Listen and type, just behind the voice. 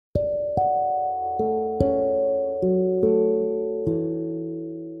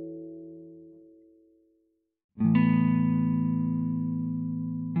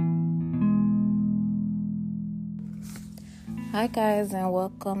Hi guys, and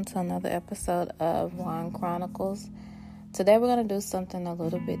welcome to another episode of Wine Chronicles. Today we're going to do something a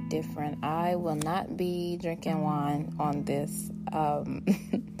little bit different. I will not be drinking wine on this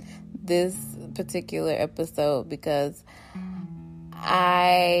this particular episode because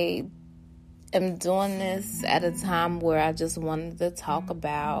I am doing this at a time where I just wanted to talk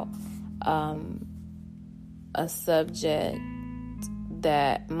about a subject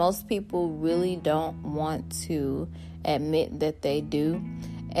that most people really don't want to admit that they do,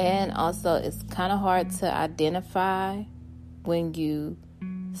 and also it's kind of hard to identify when you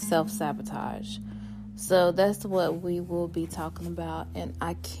self-sabotage. So that's what we will be talking about, and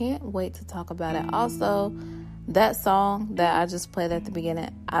I can't wait to talk about it. Also, that song that I just played at the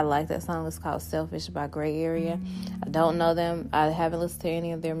beginning, I like that song. It's called Selfish by Gray Area. I don't know them. I haven't listened to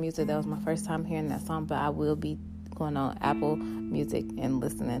any of their music. That was my first time hearing that song, but I will be going on Apple Music and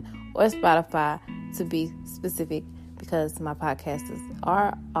listening, or Spotify to be specific, because my podcasts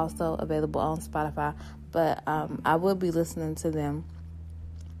are also available on Spotify, but I will be listening to them.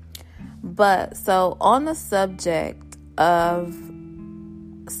 But so on the subject of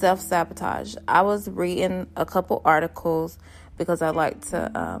self-sabotage, I was reading a couple articles because I like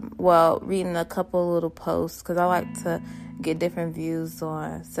to, reading a couple little posts because I like to get different views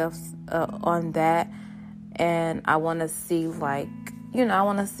on on that. And I want to see, I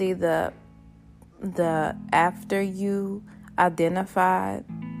want to see the after you identified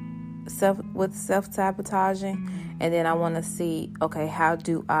self-sabotaging, and then I want to see, okay, how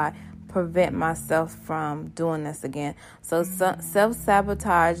do I prevent myself from doing this again? So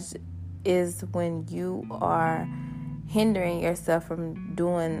self-sabotage is when you are hindering yourself from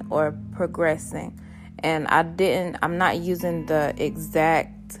doing or progressing. And I'm not using the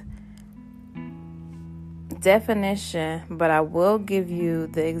exact definition, but I will give you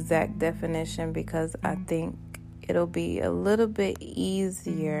the exact definition because I think it'll be a little bit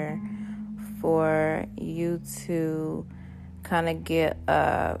easier for you to kind of get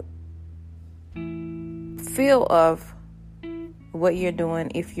a feel of what you're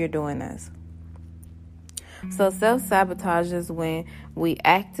doing if you're doing this. So self-sabotage is when we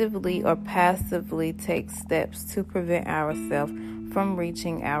actively or passively take steps to prevent ourselves from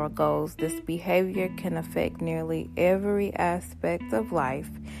reaching our goals. This behavior can affect nearly every aspect of life,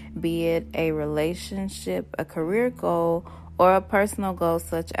 be it a relationship, a career goal, or a personal goal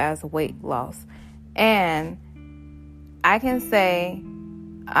such as weight loss. And I can say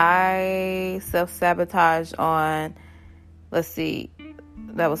I self-sabotage on,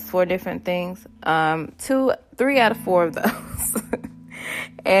 that was 4 different things. 3 out of 4 of those.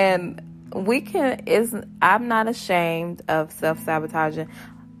 And I'm not ashamed of self-sabotaging.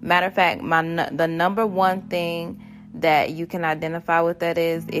 Matter of fact, the number one thing that you can identify with that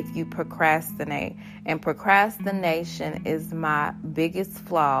is if you procrastinate. And procrastination is my biggest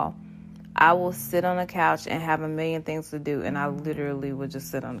flaw. I will sit on the couch and have a million things to do, and I literally would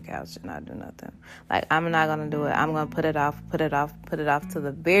just sit on the couch and not do nothing. I'm not going to do it. I'm going to put it off to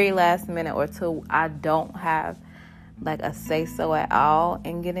the very last minute, or till I don't have a say-so at all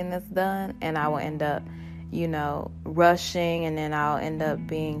in getting this done, and I will end up, rushing, and then I'll end up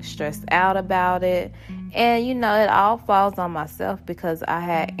being stressed out about it. And, it all falls on myself because I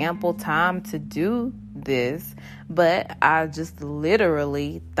had ample time to do this, but I just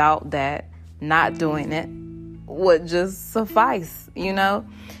literally thought that not doing it would just suffice,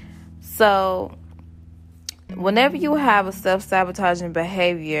 So whenever you have a self-sabotaging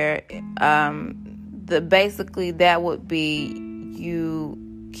behavior, basically that would be you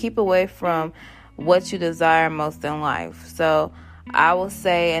keep away from what you desire most in life. So I will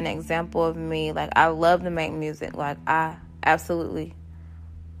say an example of me, I love to make music. I absolutely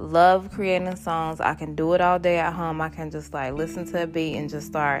love creating songs. I can do it all day at home. I can just listen to a beat and just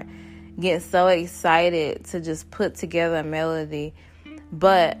start getting so excited to just put together a melody.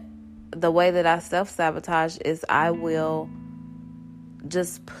 But the way that I self-sabotage is I will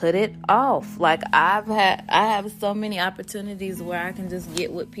just put it off. I have so many opportunities where I can just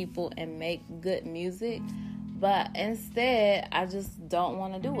get with people and make good music, but instead I just don't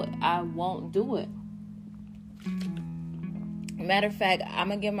want to do it. I won't do it. Matter of fact, I'm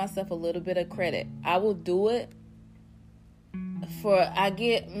gonna give myself a little bit of credit. I will do it I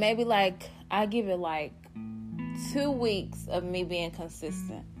give it 2 weeks of me being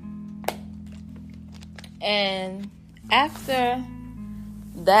consistent, and after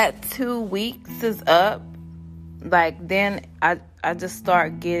that 2 weeks is up, then I just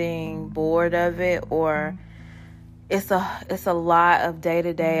start getting bored of it, or it's a lot of day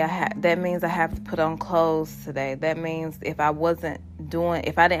to day. That means I have to put on clothes today. That means if I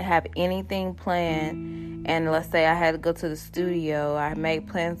didn't have anything planned, and let's say I had to go to the studio, I made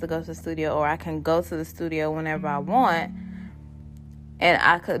plans to go to the studio, or I can go to the studio whenever I want, and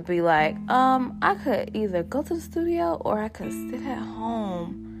I could be like, I could either go to the studio or I could sit at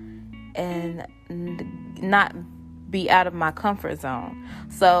home and not be out of my comfort zone.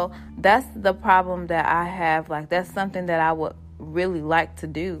 So that's the problem that I have. Like, that's something that I would really like to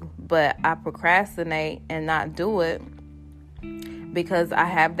do, but I procrastinate and not do it because I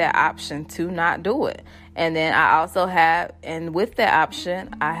have that option to not do it. And then I also have, and with that option,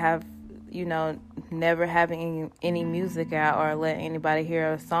 I have, never having any music out or let anybody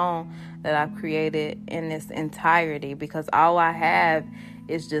hear a song that I've created in its entirety, because all I have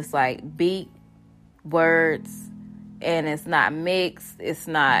is just like beat, words, and it's not mixed, it's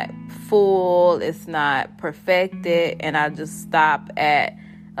not full, it's not perfected, and I just stop at,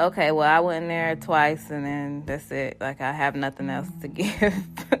 okay, well, I went in there twice, and then that's it. Like, I have nothing else to give.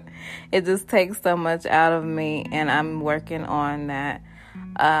 It just takes so much out of me, and I'm working on that.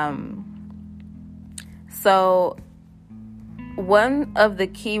 So one of the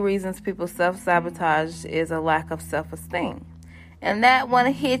key reasons people self-sabotage is a lack of self-esteem. And that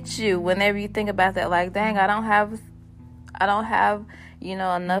one hits you whenever you think about that, like, dang, I don't have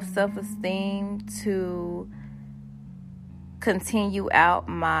enough self-esteem to continue out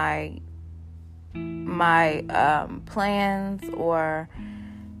my plans or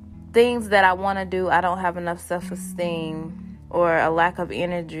things that I want to do. I don't have enough self-esteem or a lack of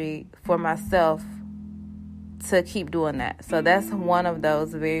energy for myself to keep doing that. So that's one of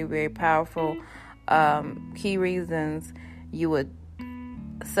those very, very powerful key reasons you would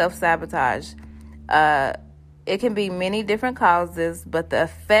self-sabotage. It can be many different causes, but the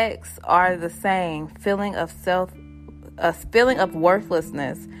effects are the same. Feeling of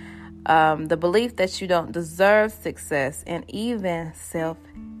worthlessness, the belief that you don't deserve success, and even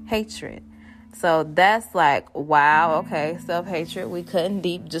self-hatred. So that's like, wow, okay, self-hatred. We cutting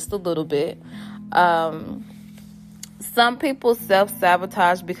deep just a little bit. Some people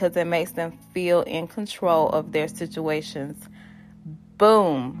self-sabotage because it makes them feel in control of their situations.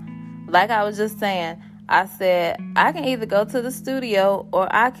 Boom. Like I was just saying, I said I can either go to the studio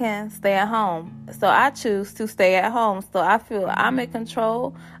or I can stay at home. So I choose to stay at home. So I feel I'm in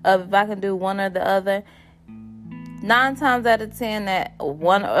control of if I can do one or the other. 9 times out of 10, that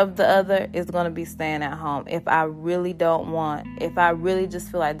one of the other is going to be staying at home. If I really if I really just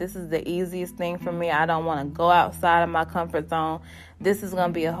feel like this is the easiest thing for me, I don't want to go outside of my comfort zone, this is going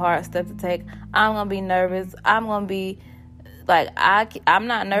to be a hard step to take, I'm going to be nervous, I'm going to be like, I'm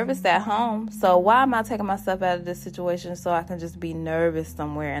not nervous at home, so why am I taking myself out of this situation so I can just be nervous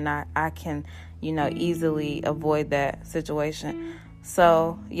somewhere and I can, easily avoid that situation.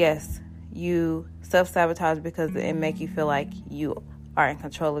 So, yes, you self-sabotage because it make you feel like you are in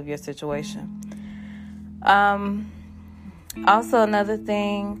control of your situation. Also, another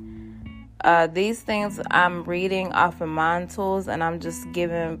thing, these things I'm reading off of Mind Tools, and I'm just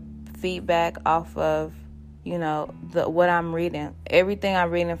giving feedback off of, what I'm reading. Everything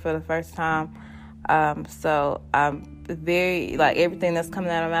I'm reading for the first time. So I'm very, everything that's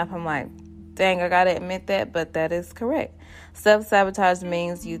coming out of my mouth, I'm like, dang, I gotta admit that, but that is correct. Self-sabotage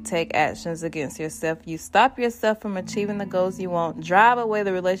means you take actions against yourself. You stop yourself from achieving the goals you want, drive away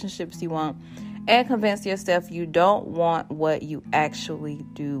the relationships you want, and convince yourself you don't want what you actually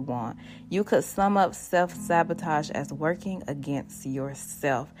do want. You could sum up self-sabotage as working against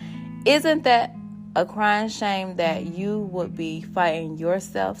yourself. Isn't that a crying shame that you would be fighting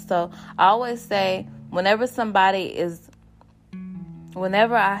yourself? So I always say, whenever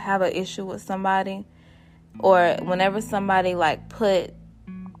I have an issue with somebody, or whenever somebody put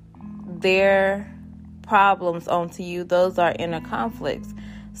their problems onto you, those are inner conflicts.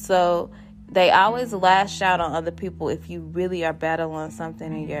 So they always lash out on other people if you really are battling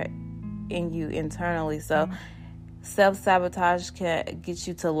something in you internally. So self-sabotage can get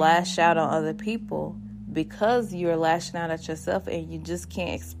you to lash out on other people because you're lashing out at yourself and you just can't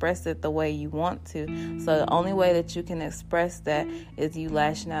express it the way you want to. So the only way that you can express that is you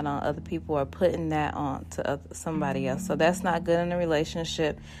lashing out on other people or putting that on to somebody else. So that's not good in a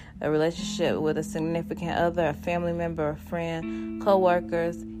relationship with a significant other, a family member, a friend,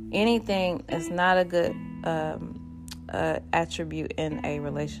 co-workers, anything is not a good attribute in a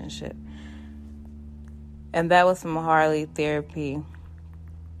relationship. And that was from Harley Therapy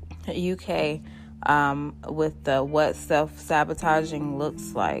UK. With what self-sabotaging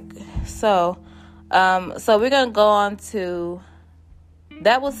looks like. So we're going to go on to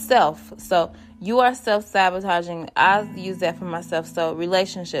That was self. So you are self-sabotaging. I use that for myself. So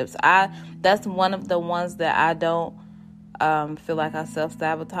relationships, that's one of the ones that I don't feel like I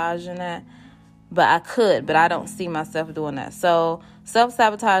self-sabotage in that. But I could, but I don't see myself doing that. So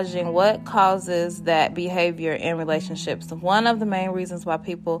self-sabotaging, what causes that behavior in relationships? One of the main reasons why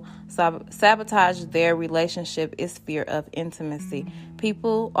people sabotage their relationship is fear of intimacy.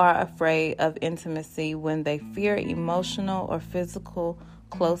 People are afraid of intimacy when they fear emotional or physical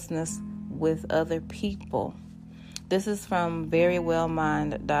closeness with other people. This is from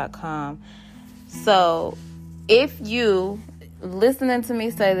verywellmind.com. So if you, listening to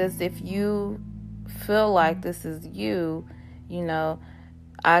me say this, if you feel like this is you,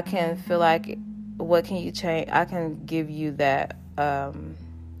 I can feel like, what can you change? I can give you that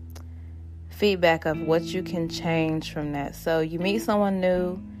feedback of what you can change from that. So you meet someone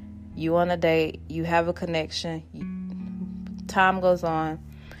new, you on a date, you have a connection, time goes on,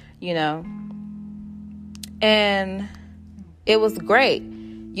 and it was great.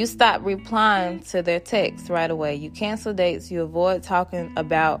 You stop replying to their texts right away. You cancel dates. You avoid talking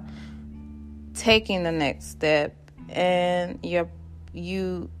about taking the next step, and you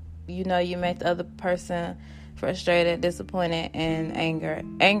make the other person frustrated, disappointed, and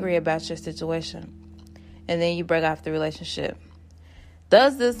angry about your situation, and then you break off the relationship.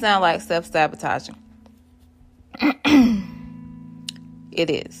 Does this sound like self-sabotaging? It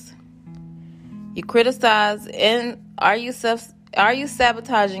is. You criticize, and are you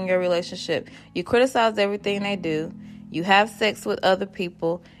sabotaging your relationship? You criticize everything they do. You have sex with other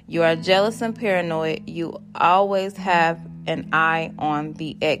people. You are jealous and paranoid. You always have an eye on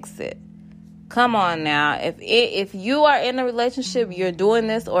the exit. Come on now. If you are in a relationship, you're doing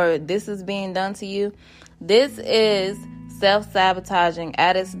this, or this is being done to you, this is self-sabotaging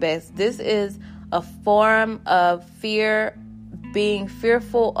at its best. This is a form of fear, being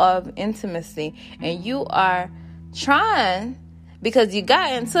fearful of intimacy. And you are trying, because you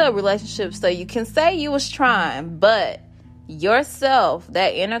got into a relationship, so you can say you was trying, but yourself,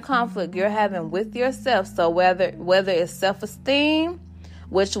 that inner conflict you're having with yourself, so whether it's self-esteem,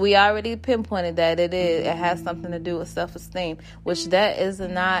 which we already pinpointed that it has something to do with self-esteem, which that is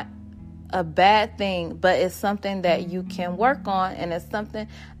not a bad thing, but it's something that you can work on, and it's something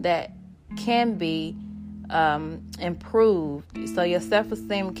that can be improved. So your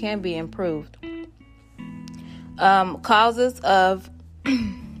self-esteem can be improved. Causes of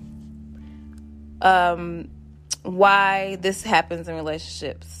why this happens in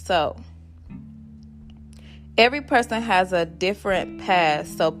relationships. So every person has a different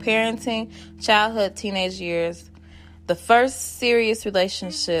past. So parenting, childhood, teenage years, the first serious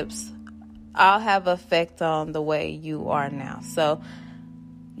relationships all have effect on the way you are now. So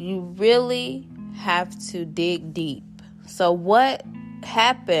you really have to dig deep. So what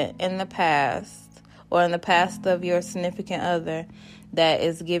happened in the past, or in the past of your significant other, that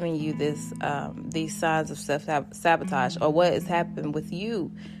is giving you these signs of self-sabotage? Or what has happened with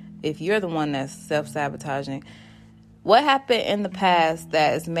you if you're the one that's self-sabotaging? What happened in the past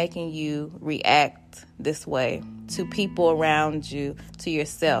that is making you react this way to people around you, to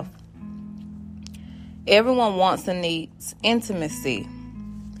yourself? Everyone wants and needs intimacy.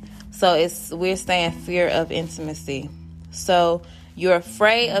 So we're saying fear of intimacy. So you're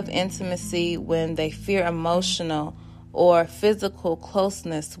afraid of intimacy when they fear emotional or physical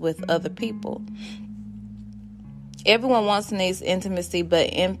closeness with other people. Everyone wants and needs intimacy, but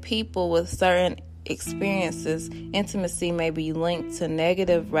in people with certain experiences, intimacy may be linked to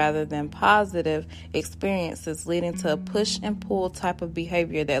negative rather than positive experiences, leading to a push and pull type of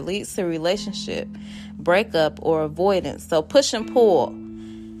behavior that leads to relationship breakup or avoidance. So push and pull.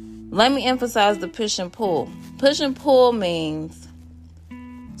 Let me emphasize the push and pull. Push and pull means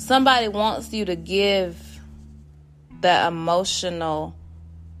somebody wants you to give that emotional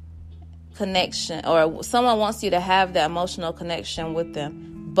connection, or someone wants you to have that emotional connection with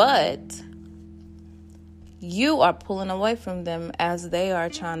them, but you are pulling away from them as they are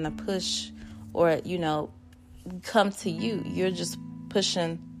trying to push or, come to you. You're just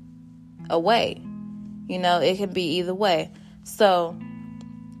pushing away. It can be either way. So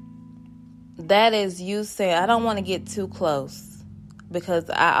that is you saying, I don't want to get too close because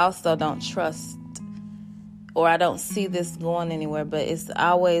I also don't trust, or I don't see this going anywhere. But it's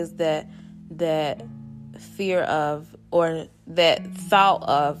always that fear of, or that thought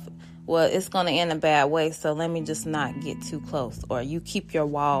of, well, it's going to end a bad way, so let me just not get too close. Or you keep your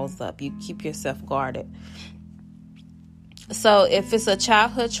walls up. You keep yourself guarded. So if it's a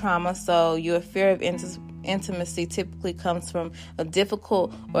childhood trauma, so your fear of intimacy typically comes from a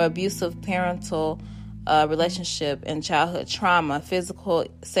difficult or abusive parental relationship and childhood trauma, physical,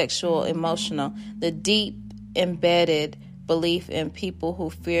 sexual, emotional. The deep embedded belief in people who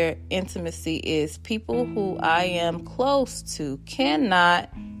fear intimacy is people who I am close to cannot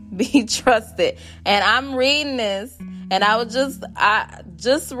be trusted. And I'm reading this, and I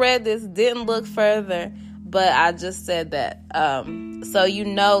just read this, didn't look further, but I just said that. So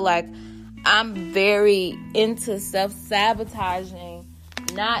like, I'm very into self-sabotaging,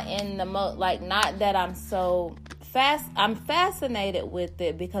 not in the not that I'm so I'm fascinated with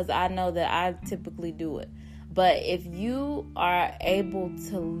it because I know that I typically do it. But if you are able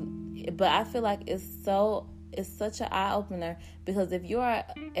to, but I feel like it's such an eye-opener, because if you are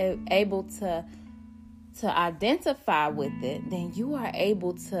able to identify with it, then you are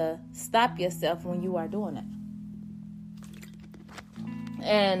able to stop yourself when you are doing it.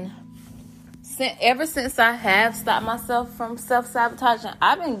 And ever since I have stopped myself from self-sabotaging,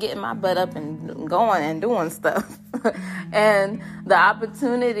 I've been getting my butt up and going and doing stuff. And the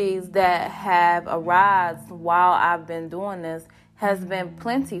opportunities that have arisen while I've been doing this has been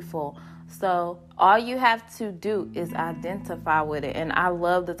plentiful. So all you have to do is identify with it. And I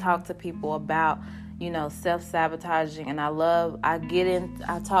love to talk to people about, self-sabotaging. And I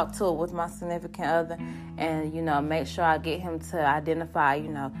talk to it with my significant other, and, make sure I get him to identify,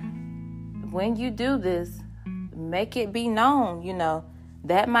 when you do this, make it be known,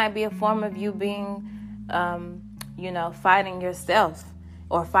 that might be a form of you being, fighting yourself,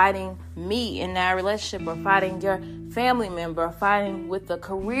 or fighting me in that relationship, or fighting your family member, or fighting with a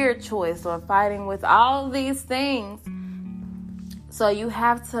career choice, or fighting with all these things. So you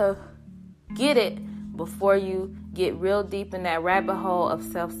have to get it before you get real deep in that rabbit hole of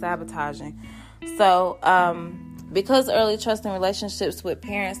self-sabotaging. So, because early trusting relationships with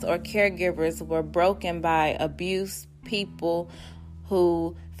parents or caregivers were broken by abuse, people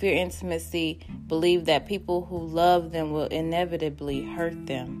who fear intimacy believe that people who love them will inevitably hurt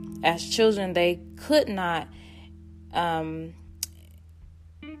them. As children, they could not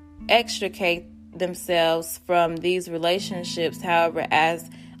extricate themselves from these relationships. However, as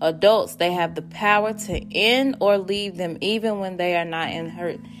adults, they have the power to end or leave them, even when they are not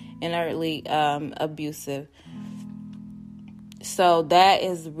inertly abusive. So that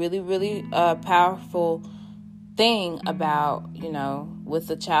is really, really a powerful thing about, with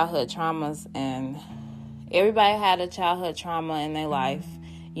the childhood traumas. And everybody had a childhood trauma in their life,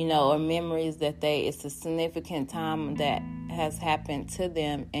 or memories that it's a significant time that has happened to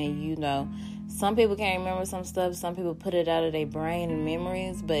them. And, some people can't remember some stuff. Some people put it out of their brain and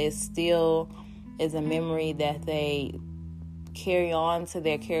memories, but it still is a memory that they carry on to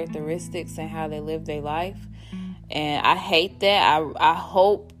their characteristics and how they live their life. And I hate that. I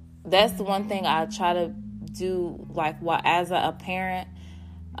hope that's the one thing I try to do, as a parent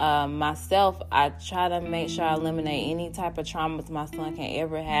myself, I try to make sure I eliminate any type of traumas my son can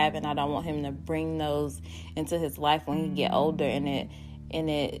ever have, and I don't want him to bring those into his life when he get older, and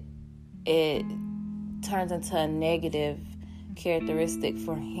it turns into a negative characteristic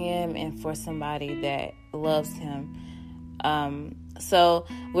for him and for somebody that loves him. So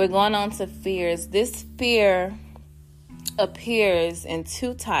we're going on to fears. This fear appears in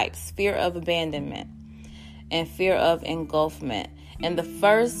two types: fear of abandonment and fear of engulfment. And the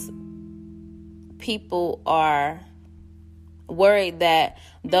first, people are worried that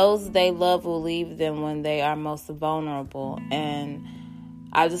those they love will leave them when they are most vulnerable. And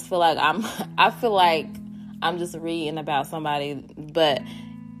I just feel like I'm just reading about somebody, but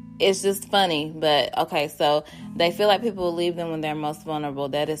it's just funny. But okay, so they feel like people will leave them when they're most vulnerable.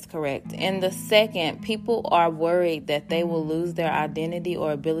 That is correct. And the second, people are worried that they will lose their identity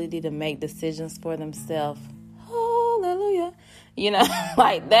or ability to make decisions for themselves. Hallelujah.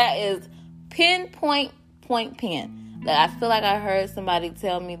 That is pinpoint. I feel like I heard somebody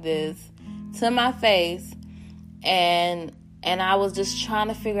tell me this to my face, and I was just trying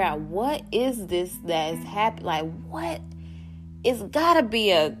to figure out, what is this that is happening? What? It's gotta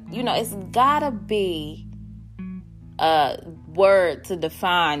be it's gotta be a word to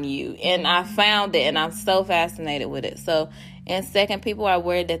define you. And I found it, and I'm so fascinated with it. So, and second, people are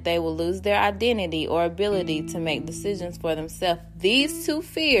worried that they will lose their identity or ability to make decisions for themselves. These two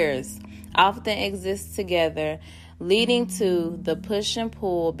fears often exist together, leading to the push and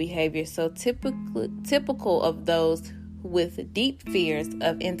pull behavior so typical of those with deep fears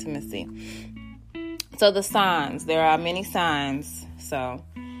of intimacy. So the signs, there are many signs.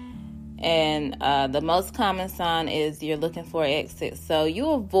 And the most common sign is you're looking for an exit. So you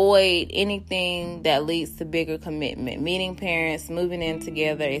avoid anything that leads to bigger commitment, meeting parents, moving in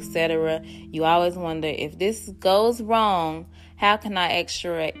together, etc. You always wonder, if this goes wrong, how can I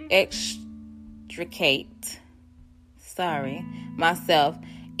extricate myself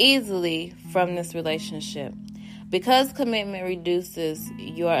easily from this relationship. Because commitment reduces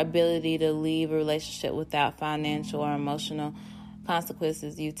your ability to leave a relationship without financial or emotional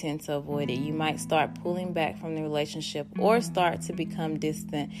consequences, you tend to avoid it. You might start pulling back from the relationship or start to become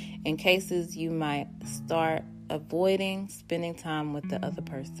distant. In cases, you might start avoiding spending time with the other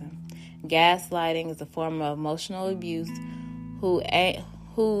person. Gaslighting is a form of emotional abuse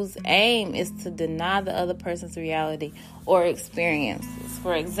whose aim is to deny the other person's reality or experiences.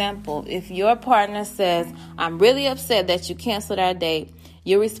 For example, if your partner says, "I'm really upset that you canceled our date,"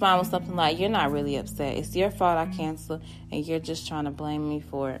 you respond with something like, "You're not really upset. It's your fault I canceled, and you're just trying to blame me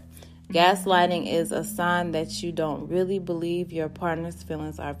for it." Gaslighting is a sign that you don't really believe your partner's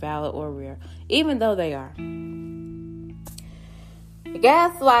feelings are valid or real, even though they are.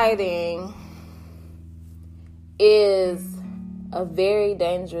 Gaslighting is a very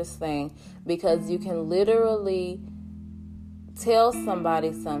dangerous thing because you can literally tell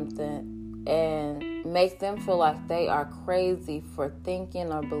somebody something and make them feel like they are crazy for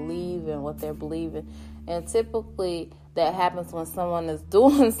thinking or believing what they're believing. And typically that happens when someone is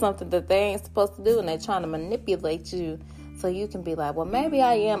doing something that they ain't supposed to do and they're trying to manipulate you so you can be like, well, maybe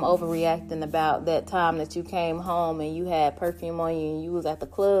I am overreacting about that time that you came home and you had perfume on you and you was at the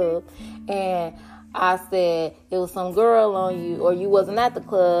club and I said it was some girl on you, or you wasn't at the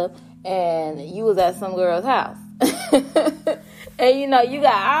club and you was at some girl's house. And you know, you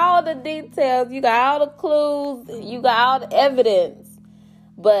got all the details, you got all the clues, you got all the evidence,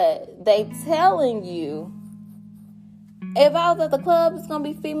 but they telling you, if I was at the club, it's gonna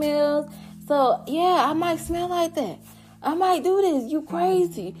be females. So yeah, I might smell like that. I might do this. You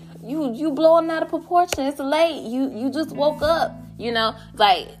crazy. You blowing out of proportion. It's late. You just woke up. You know,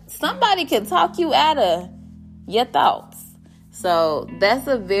 like somebody can talk you out of your thoughts. So that's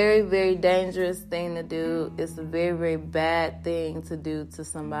a very, very dangerous thing to do. It's a very, very bad thing to do to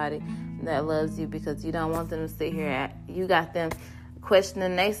somebody that loves you because you don't want them to sit here. You got them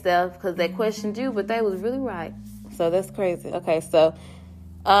questioning themselves because they questioned you, but they was really right. So that's crazy. Okay, so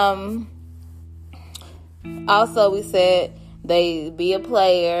also we said they be a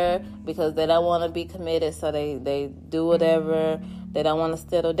player because they don't want to be committed, so they do whatever. They don't want to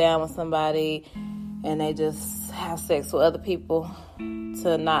settle down with somebody, and they just have sex with other people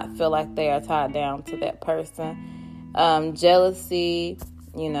to not feel like they are tied down to that person. Jealousy,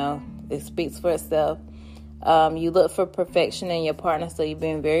 you know, it speaks for itself. You look for perfection in your partner, so you're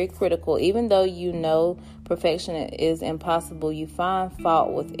being very critical. Even though you know perfection is impossible, you find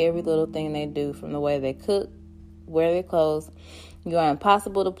fault with every little thing they do, from the way they cook, wear their clothes. You are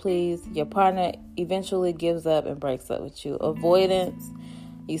impossible to please. Your partner eventually gives up and breaks up with you. Avoidance.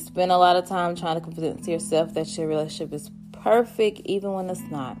 You spend a lot of time trying to convince yourself that your relationship is perfect, even when it's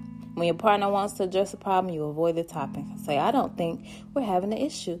not. When your partner wants to address a problem, you avoid the topic. Say, "I don't think we're having an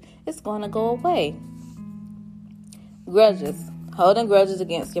issue. It's going to go away." Grudges. Holding grudges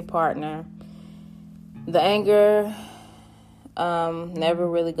against your partner. The anger never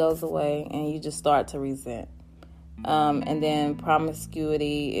really goes away, and you just start to resent. And then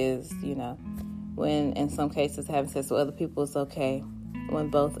promiscuity is, you know, when in some cases having sex with other people is okay. When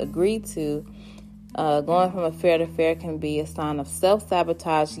both agree to, going from affair to affair can be a sign of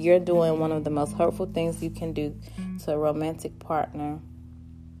self-sabotage. You're doing one of the most hurtful things you can do to a romantic partner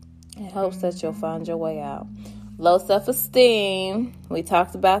in hopes that you'll find your way out. Low self-esteem, we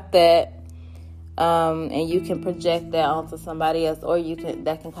talked about that. And you can project that onto somebody else, or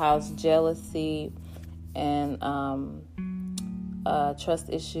that can cause jealousy and trust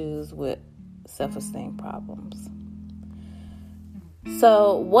issues with self-esteem problems.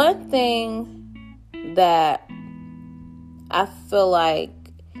 So one thing that I feel like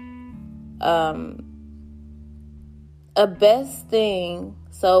a best thing,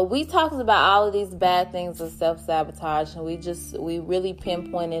 so we talked about all of these bad things of self-sabotage, and we really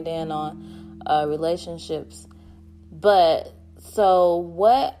pinpointed in on relationships. But so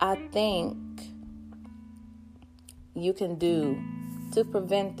what I think you can do to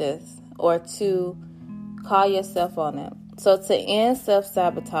prevent this, or to call yourself on it. So to end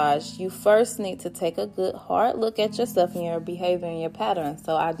self-sabotage, you first need to take a good hard look at yourself and your behavior and your patterns.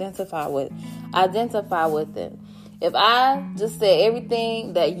 So identify with it. If I just said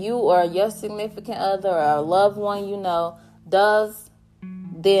everything that you or your significant other or a loved one you know does,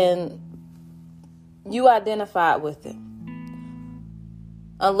 then you identified with it.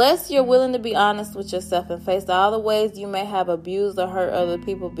 Unless you're willing to be honest with yourself and face all the ways you may have abused or hurt other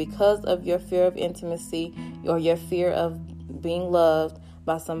people because of your fear of intimacy or your fear of being loved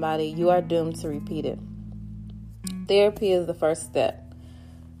by somebody, you are doomed to repeat it. Therapy is the first step.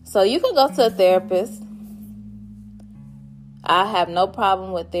 So you can go to a therapist. I have no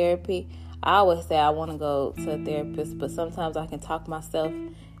problem with therapy. I always say I want to go to a therapist, but sometimes I can talk myself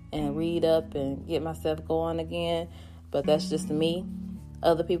and read up and get myself going again. But that's just me.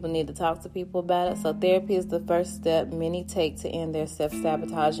 Other people need to talk to people about it. So therapy is the first step many take to end their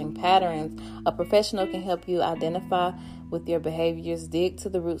self-sabotaging patterns. A professional can help you identify with your behaviors, dig to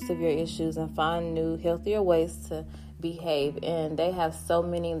the roots of your issues, and find new, healthier ways to behave. And they have so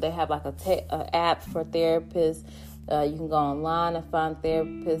many. They have like a app for therapists. You can go online and find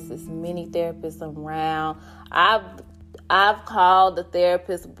therapists. There's many therapists around. I've called the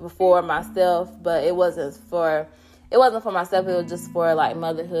therapist before myself, but it wasn't for myself. It was just for like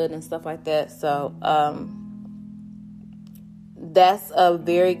motherhood and stuff like that. So that's a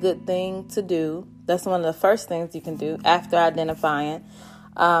very good thing to do. That's one of the first things you can do after identifying.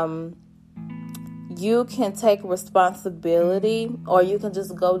 You can take responsibility, or you can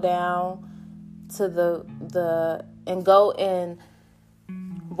just go down to and go in.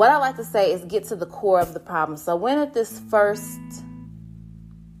 What I like to say is get to the core of the problem. So when did this first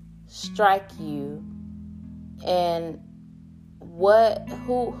strike you? And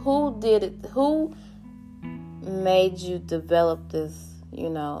who did it? Who made you develop this,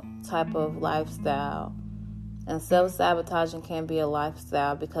 type of lifestyle? And self-sabotaging can be a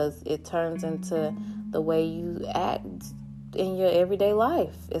lifestyle because it turns into the way you act in your everyday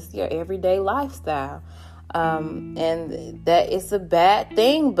life. It's your everyday lifestyle. And that it's a bad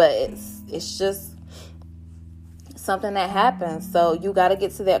thing, but it's just something that happens. So you got to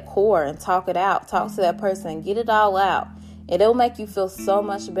get to that core and talk it out. Talk to that person, get it all out. It'll make you feel so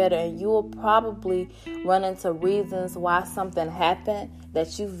much better, and you will probably run into reasons why something happened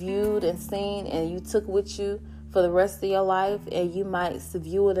that you viewed and seen and you took with you for the rest of your life, and you might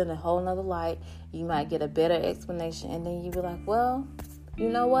view it in a whole nother light. You might get a better explanation, and then you be like, well, you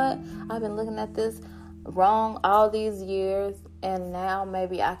know what? I've been looking at this wrong all these years, and now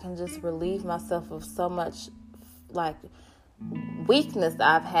maybe I can just relieve myself of so much like weakness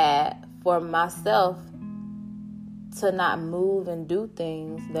I've had for myself to not move and do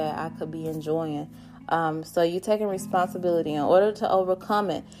things that I could be enjoying. So you taking responsibility. In order to overcome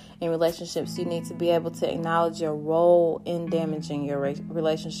it in relationships, you need to be able to acknowledge your role in damaging your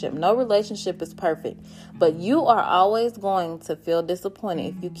relationship. No relationship is perfect, but you are always going to feel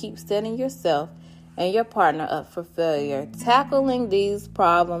disappointed if you keep setting yourself and your partner up for failure. Tackling these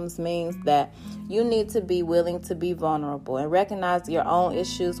problems means that you need to be willing to be vulnerable and recognize your own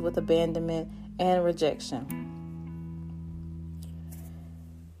issues with abandonment and rejection.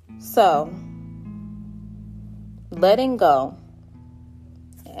 So, letting go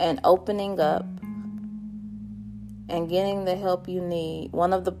and opening up and getting the help you need.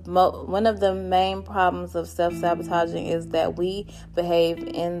 One of the main problems of self-sabotaging is that we behave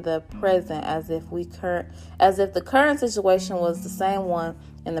in the present as if the current situation was the same one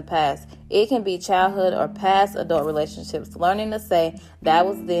in the past. It can be childhood or past adult relationships. Learning to say that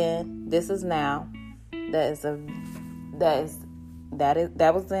was then, this is now. That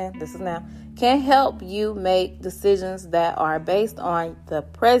was then, this is now, can help you make decisions that are based on the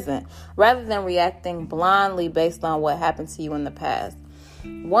present rather than reacting blindly based on what happened to you in the past.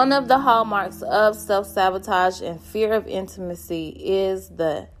 One of the hallmarks of self-sabotage and fear of intimacy is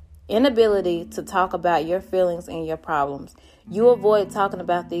the inability to talk about your feelings and your problems. You avoid talking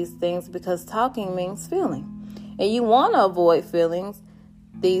about these things because talking means feeling. And you want to avoid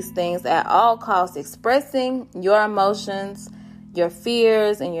these things at all costs. Expressing your emotions, your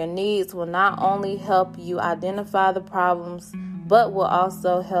fears, and your needs will not only help you identify the problems, but will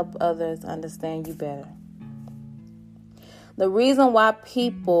also help others understand you better. The reason why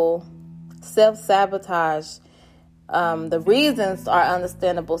people self-sabotage, the reasons are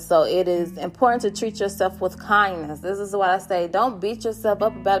understandable. So it is important to treat yourself with kindness. This is what I say. Don't beat yourself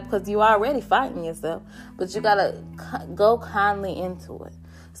up about it because you're already fighting yourself. But you got to go kindly into it.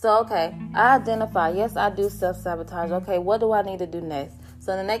 So, okay, I identify, yes, I do self-sabotage. Okay, what do I need to do next?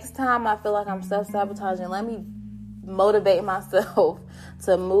 So the next time I feel like I'm self-sabotaging, let me motivate myself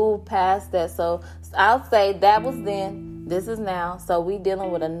to move past that. So I'll say that was then, this is now. So we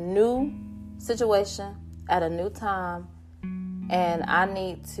dealing with a new situation at a new time. And I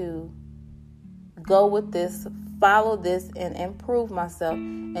need to go with this, follow this, and improve myself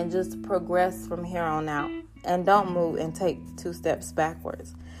and just progress from here on out. And don't move and take 2 steps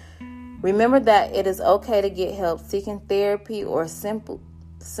backwards. Remember that it is okay to get help. Seeking therapy or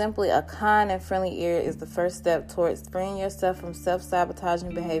simply a kind and friendly ear is the first step towards freeing yourself from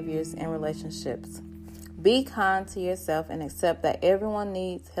self-sabotaging behaviors and relationships. Be kind to yourself and accept that everyone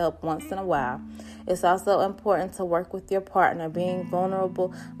needs help once in a while. It's also important to work with your partner. Being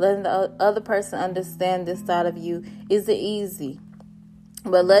vulnerable, letting the other person understand this side of you isn't easy.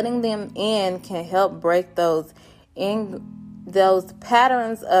 But letting them in can help break those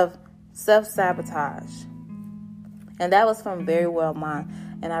patterns of self-sabotage. And that was from Very Well Mind.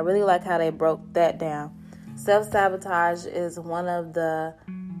 And I really like how they broke that down. Self-sabotage is one of the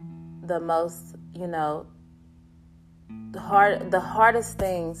most, the hardest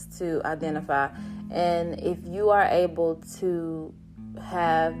things to identify. And if you are able to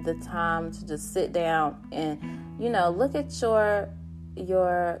have the time to just sit down and, look at your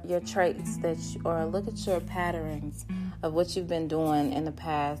traits or look at your patterns of what you've been doing in the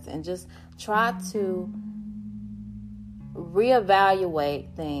past, and just try to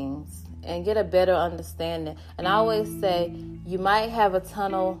reevaluate things and get a better understanding. And I always say, you might have a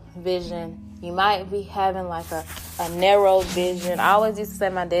tunnel vision. You might be having like a narrow vision. I always used to say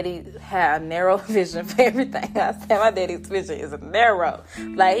my daddy had a narrow vision for everything. I say my daddy's vision is narrow.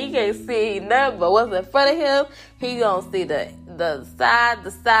 Like, he can't see nothing but what's in front of him. He gonna see the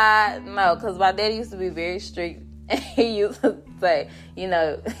side. No, because my daddy used to be very strict. And he used to say,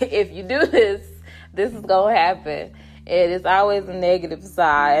 if you do this is gonna happen. And it's always a negative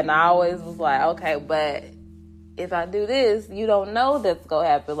side. And I always was like, okay, but if I do this, you don't know that's going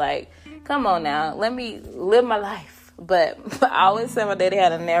to happen. Like, come on now, let me live my life. But I always said my daddy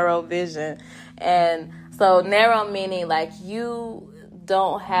had a narrow vision. And so narrow meaning like you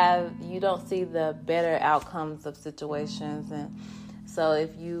don't see the better outcomes of situations. And so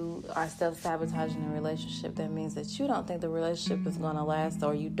if you are self-sabotaging a relationship, that means that you don't think the relationship is going to last,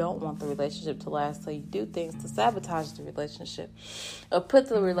 or you don't want the relationship to last, so you do things to sabotage the relationship or put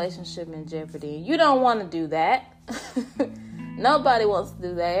the relationship in jeopardy. You don't want to do that. Nobody wants to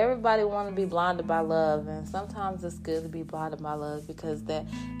do that. Everybody wants to be blinded by love, and sometimes it's good to be blinded by love, because that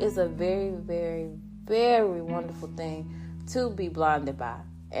is a very, very, very wonderful thing to be blinded by.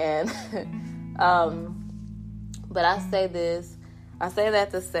 And but I say that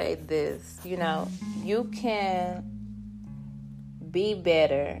to say this, you can be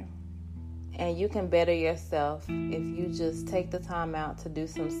better, and you can better yourself if you just take the time out to do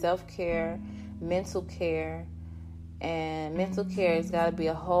some self-care, mental care. And mental care has got to be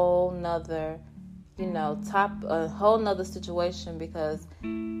a whole nother, a whole nother situation, because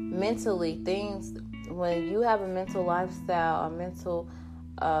mentally when you have a mental lifestyle, or mental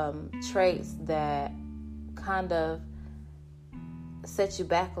traits that kind of set you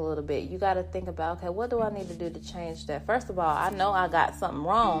back a little bit, you got to think about, okay, what do I need to do to change that? First of all, I know I got something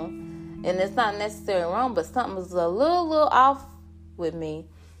wrong, and it's not necessarily wrong, but something's a little off with me,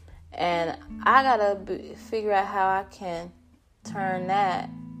 and I got to figure out how I can turn that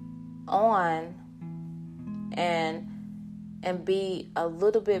on and be a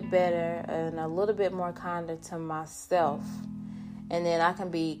little bit better and a little bit more kinder to myself. And then I can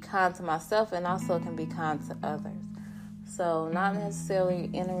be kind to myself, and also can be kind to others. So not necessarily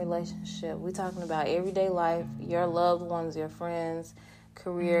in a relationship. We're talking about everyday life, your loved ones, your friends,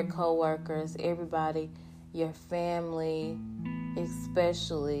 career, co-workers, everybody, your family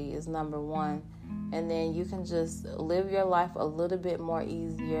especially is number one. And then you can just live your life a little bit more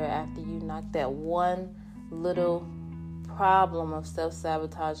easier after you knock that one little problem of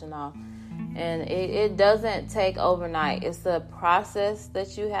self-sabotaging off. And it doesn't take overnight. It's a process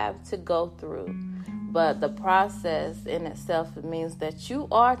that you have to go through. But the process in itself means that you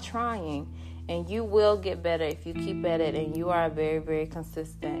are trying, and you will get better if you keep at it, and you are very, very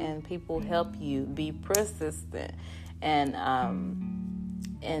consistent, and people help you be persistent and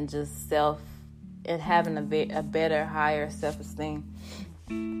just having a better, higher self-esteem.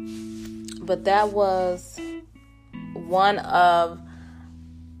 But that was one of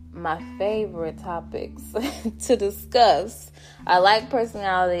my favorite topics to discuss. I like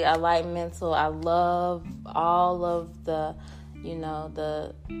personality. I like mental. I love all of the,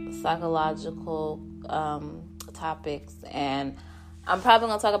 the psychological topics. And I'm probably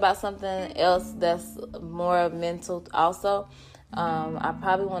going to talk about something else that's more mental also. I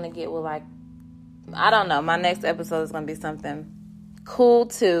probably want to get with I don't know. My next episode is going to be something cool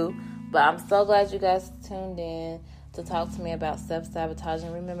too. But I'm so glad you guys tuned in to talk to me about self-sabotage.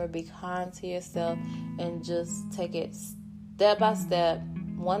 And remember, be kind to yourself and just take it step by step,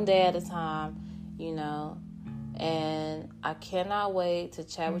 one day at a time, And I cannot wait to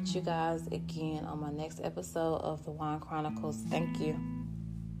chat with you guys again on my next episode of The Wine Chronicles. Thank you.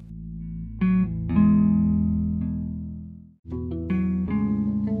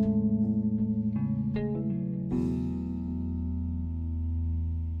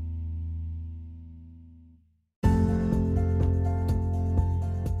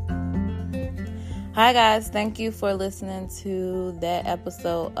 Hi guys, thank you for listening to that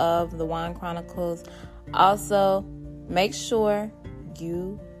episode of the Wine Chronicles. Also, make sure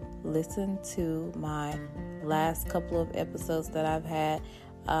you listen to my last couple of episodes that I've had,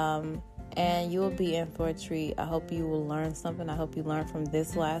 and you will be in for a treat. I hope you will learn something. I hope you learn from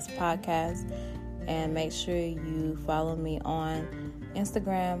this last podcast, and make sure you follow me on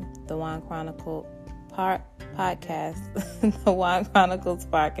Instagram, the Wine Chronicle podcast, the Wine Chronicles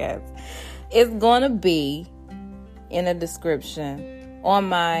podcast. It's going to be in the description on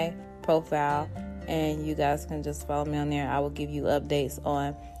my profile, and you guys can just follow me on there. I will give you updates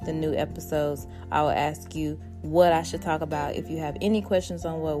on the new episodes. I will ask you what I should talk about if you have any questions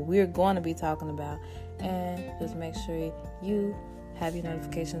on what we're going to be talking about. And just make sure you have your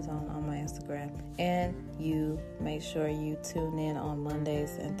notifications on my Instagram. And you make sure you tune in on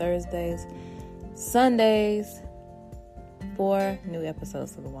Mondays and Thursdays, Sundays, for new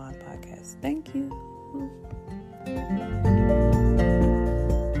episodes of the Wine Podcast. Thank you.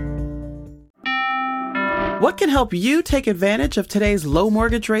 What can help you take advantage of today's low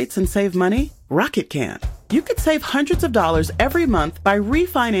mortgage rates and save money? Rocket can. You could save hundreds of dollars every month by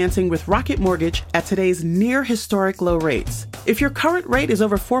refinancing with Rocket Mortgage at today's near historic low rates. If your current rate is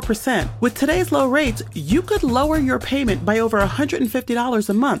over 4%, with today's low rates, you could lower your payment by over $150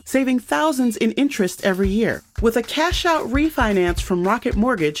 a month, saving thousands in interest every year. With a cash-out refinance from Rocket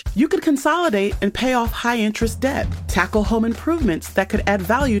Mortgage, you could consolidate and pay off high-interest debt, tackle home improvements that could add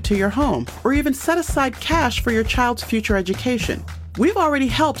value to your home, or even set aside cash for your child's future education. We've already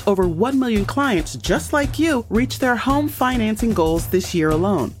helped over 1 million clients just like you reach their home financing goals this year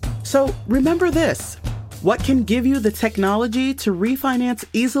alone. So remember this: what can give you the technology to refinance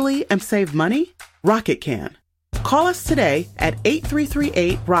easily and save money? Rocket can. Call us today at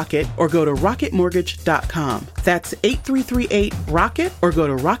 8338-ROCKET or go to rocketmortgage.com. That's 8338-ROCKET or go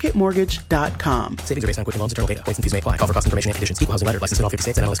to rocketmortgage.com. Savings are based on quick loans, internal data. Points and fees may apply. Call for cost information and conditions. Equal housing lender. Licensed in all 50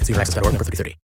 states. NMLS Consumer Access.org. Number 3030.